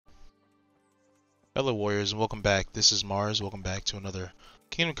Hello Warriors and welcome back. This is Mars. Welcome back to another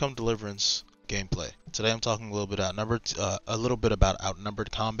Kingdom Come Deliverance gameplay. Today I'm talking a little bit about outnumbered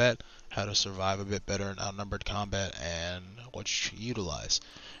combat, how to survive a bit better in outnumbered combat, and what you should utilize.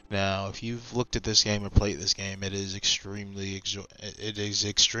 Now, if you've looked at this game or played this game, it is extremely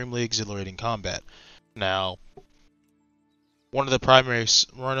exhilarating combat. Now, one of the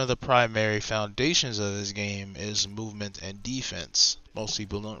primary foundations of this game is movement and defense. Most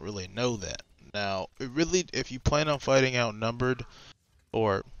people don't really know that. Now, if you plan on fighting outnumbered,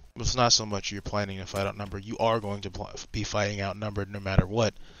 or it's not so much you're planning to fight outnumbered, you are going to be fighting outnumbered no matter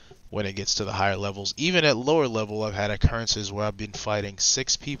what when it gets to the higher levels. Even at lower level, I've had occurrences where I've been fighting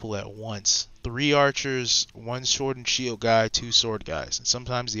 6 people at once. 3 archers, 1 sword and shield guy, 2 sword guys. And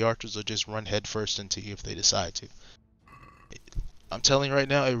sometimes the archers will just run headfirst into you if they decide to. I'm telling you right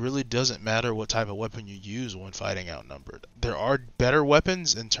now, it really doesn't matter what type of weapon you use when fighting outnumbered. There are better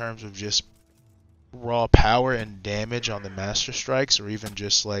weapons in terms of just raw power and damage on the master strikes, or even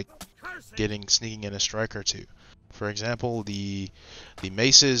just like sneaking in a strike or two. For example, the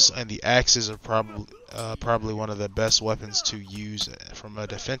maces and the axes are probably one of the best weapons to use from a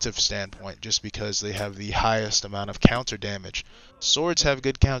defensive standpoint, just because they have the highest amount of counter damage. Swords have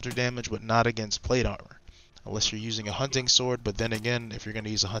good counter damage, but not against plate armor. Unless you're using a hunting sword, but then again, if you're going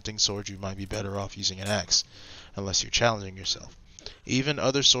to use a hunting sword, you might be better off using an axe, unless you're challenging yourself. Even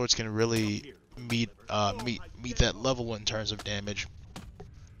other swords can really meet that level in terms of damage,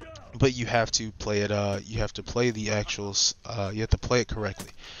 but you have to play it. You have to play it correctly.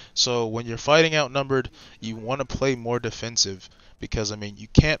 So when you're fighting outnumbered, you want to play more defensive, because I mean you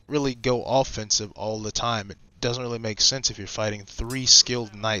can't really go offensive all the time. It doesn't really make sense if you're fighting 3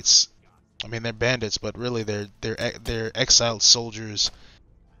 skilled knights. I mean, they're bandits, but really they're exiled soldiers,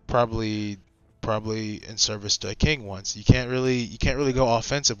 probably in service to a king once. You can't really go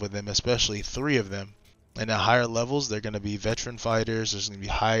offensive with them, especially 3 of them. And at higher levels, they're going to be veteran fighters. There's going to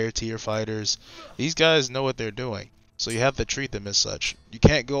be higher tier fighters. These guys know what they're doing, so you have to treat them as such. You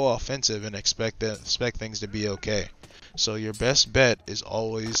can't go offensive and expect things to be okay. So your best bet is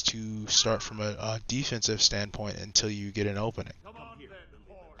always to start from a defensive standpoint until you get an opening.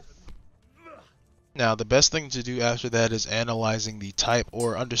 Now, the best thing to do after that is analyzing the type,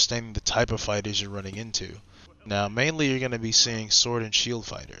 or understanding the type of fighters you're running into. Now, mainly you're going to be seeing sword and shield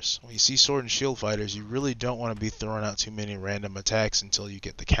fighters. When you see sword and shield fighters, you really don't want to be throwing out too many random attacks until you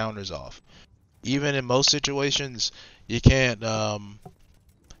get the counters off. Even in most situations, you can't,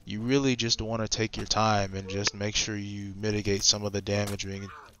 you really just want to take your time and just make sure you mitigate some of the damage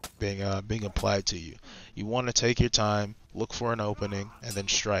being applied to you. You want to take your time, look for an opening, and then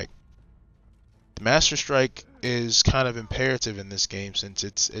strike. Master Strike is kind of imperative in this game, since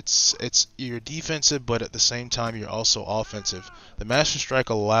it's you're defensive, but at the same time you're also offensive. The Master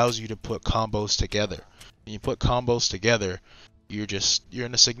Strike allows you to put combos together. When you put combos together, you're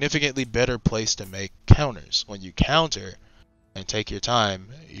in a significantly better place to make counters. When you counter and take your time,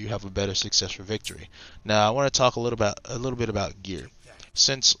 you have a better success for victory. Now, I want to talk a little bit about gear.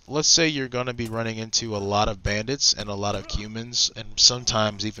 Since, let's say you're going to be running into a lot of bandits and a lot of humans, and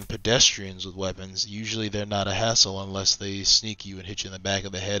sometimes even pedestrians with weapons, usually they're not a hassle unless they sneak you and hit you in the back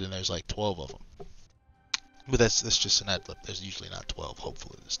of the head, and there's like 12 of them. But that's just an ad lib. There's usually not 12.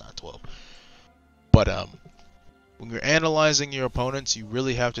 Hopefully there's not 12. But when you're analyzing your opponents, you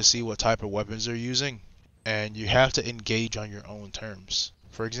really have to see what type of weapons they're using, and you have to engage on your own terms.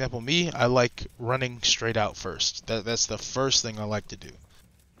 For example, me, I like running straight out first. That's the first thing I like to do,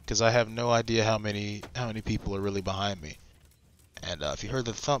 because I have no idea how many people are really behind me. And if you heard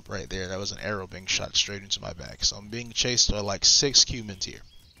the thump right there, that was an arrow being shot straight into my back. So I'm being chased by like 6 humans here.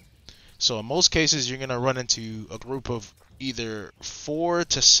 So in most cases, you're gonna run into a group of either 4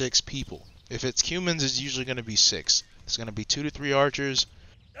 to 6 people. If it's humans, it's usually gonna be 6. It's gonna be 2 to 3 archers.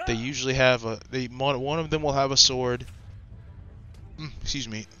 They usually have one of them will have a sword. Excuse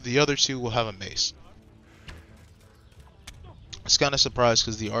me, the other 2 will have a mace. I was kind of surprised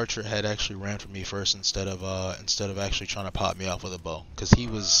because the archer had actually ran for me first instead of actually trying to pop me off with a bow, because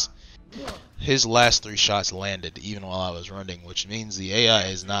his last 3 shots landed even while I was running, which means the AI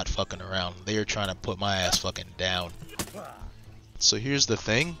is not fucking around. They are trying to put my ass fucking down. So here's the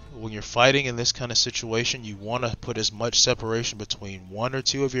thing, when you're fighting in this kind of situation, you want to put as much separation between 1 or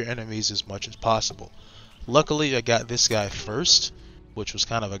 2 of your enemies as much as possible. Luckily, I got this guy first, which was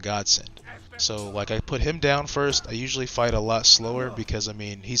kind of a godsend. So like, I put him down first. I usually fight a lot slower because, I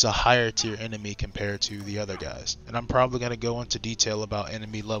mean, he's a higher tier enemy compared to the other guys. And I'm probably going to go into detail about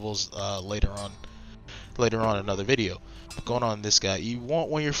enemy levels later on in another video. But going on this guy, you want,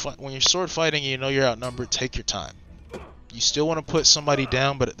 when you're sword fighting, you know you're outnumbered, take your time. You still want to put somebody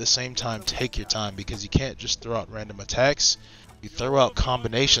down, but at the same time take your time, because you can't just throw out random attacks. You throw out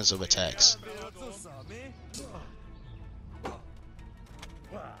combinations of attacks.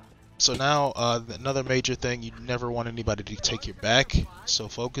 So now, another major thing, you never want anybody to take your back, so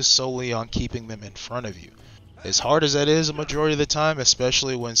focus solely on keeping them in front of you. As hard as that is a majority of the time,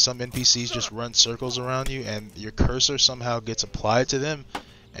 especially when some NPCs just run circles around you and your cursor somehow gets applied to them,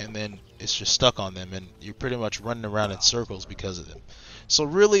 and then it's just stuck on them, and you're pretty much running around in circles because of them. So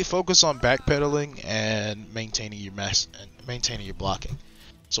really focus on backpedaling and maintaining your blocking.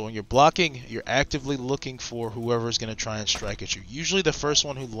 So when you're blocking, you're actively looking for whoever's going to try and strike at you. Usually the first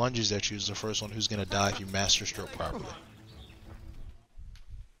one who lunges at you is the first one who's going to die if you master stroke properly.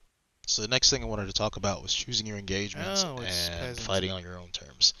 So the next thing I wanted to talk about was choosing your engagements and fighting on your own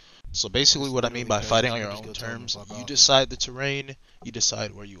terms. So basically what I mean by fighting on your own terms, you decide the terrain, you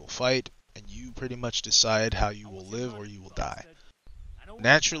decide where you will fight, and you pretty much decide how you will live or you will die.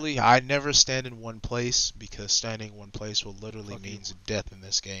 Naturally, I never stand in one place, because standing in one place will literally means death in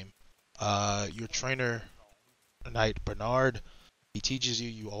this game. Your trainer, Knight Bernard, he teaches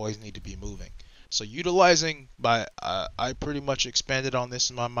you always need to be moving. So I pretty much expanded on this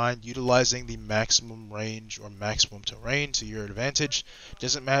in my mind, utilizing the maximum range or maximum terrain to your advantage.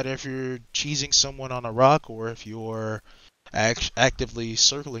 Doesn't matter if you're cheesing someone on a rock or if you're actively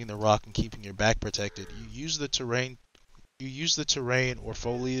circling the rock and keeping your back protected. You use the terrain or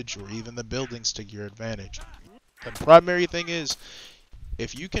foliage or even the buildings to your advantage. The primary thing is,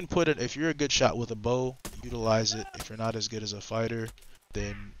 if you're a good shot with a bow, utilize it. If you're not as good as a fighter,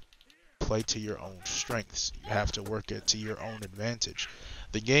 then play to your own strengths. You have to work it to your own advantage.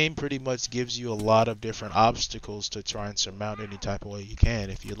 The game pretty much gives you a lot of different obstacles to try and surmount any type of way you can.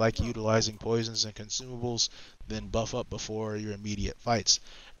 If you like utilizing poisons and consumables, then buff up before your immediate fights.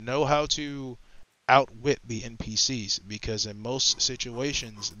 Know how to outwit the NPCs, because in most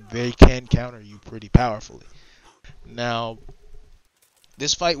situations they can counter you pretty powerfully. Now,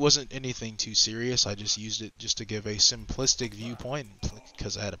 this fight wasn't anything too serious. I just used it just to give a simplistic viewpoint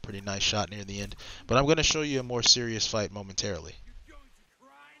because I had a pretty nice shot near the end. But I'm going to show you a more serious fight momentarily.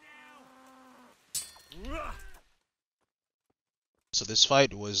 So this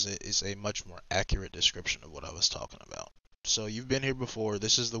fight is a much more accurate description of what I was talking about. So you've been here before.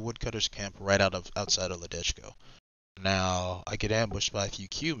 This is the woodcutters camp right outside of Ledechko. Now, I get ambushed by a few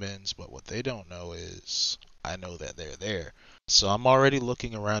Cumans, but what they don't know is I know that they're there. So I'm already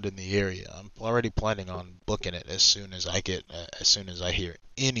looking around in the area. I'm already planning on booking it as soon as I hear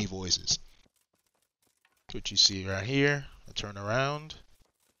any voices. What you see right here, I turn around.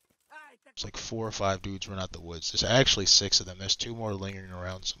 There's like 4 or 5 dudes run out the woods. There's actually 6 of them. There's 2 more lingering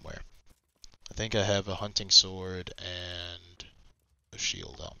around somewhere. I think I have a hunting sword and a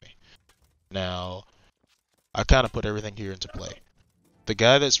shield on me. Now, I kind of put everything here into play. The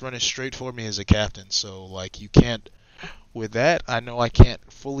guy that's running straight for me is a captain, so like you can't, with that, I know I can't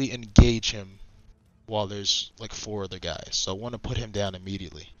fully engage him while there's like 4 other guys, so I want to put him down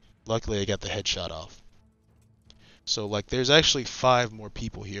immediately. Luckily I got the headshot off. So like there's actually 5 more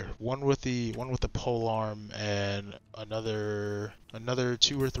people here. One with the pole arm, and another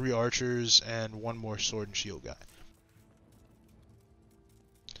 2 or 3 archers, and 1 more sword and shield guy.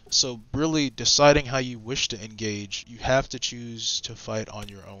 So really deciding how you wish to engage, you have to choose to fight on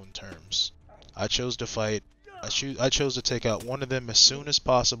your own terms. I chose to take out one of them as soon as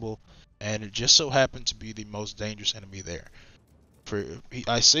possible, and it just so happened to be the most dangerous enemy there.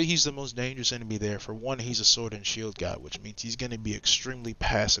 I say he's the most dangerous enemy there. For one, he's a sword and shield guy, which means he's going to be extremely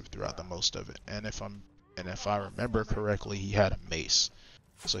passive throughout the most of it. And if I remember correctly, he had a mace.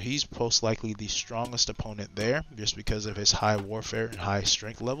 So he's most likely the strongest opponent there, just because of his high warfare and high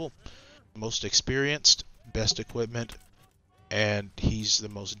strength level. Most experienced, best equipment, and he's the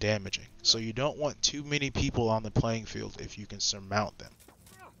most damaging. So you don't want too many people on the playing field if you can surmount them.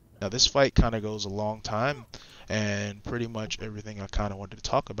 Now this fight kind of goes a long time, and pretty much everything I kind of wanted to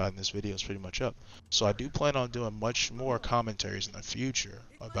talk about in this video is pretty much up. So I do plan on doing much more commentaries in the future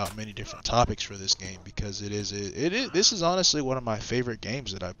about many different topics for this game, because this is honestly one of my favorite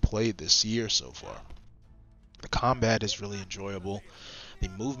games that I've played this year so far. The combat is really enjoyable. The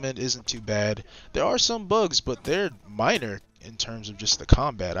movement isn't too bad. There are some bugs, but they're minor in terms of just the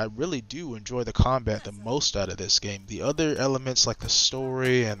combat. I really do enjoy the combat the most out of this game. The other elements like the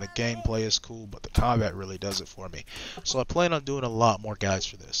story and the gameplay is cool, but the combat really does it for me. So I plan on doing a lot more guides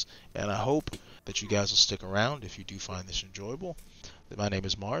for this, and I hope that you guys will stick around if you do find this enjoyable. My name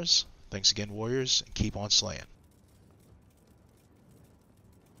is Mars. Thanks again, Warriors, and keep on slaying.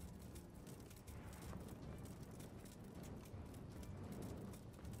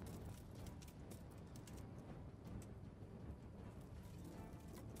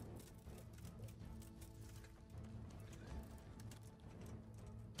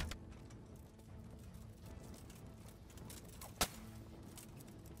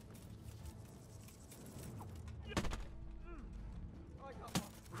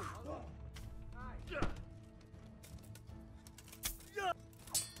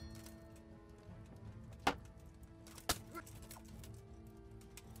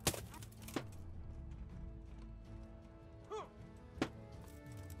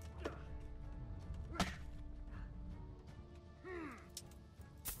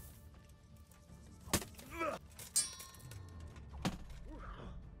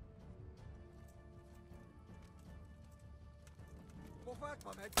 work,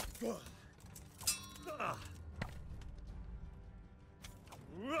 my mate.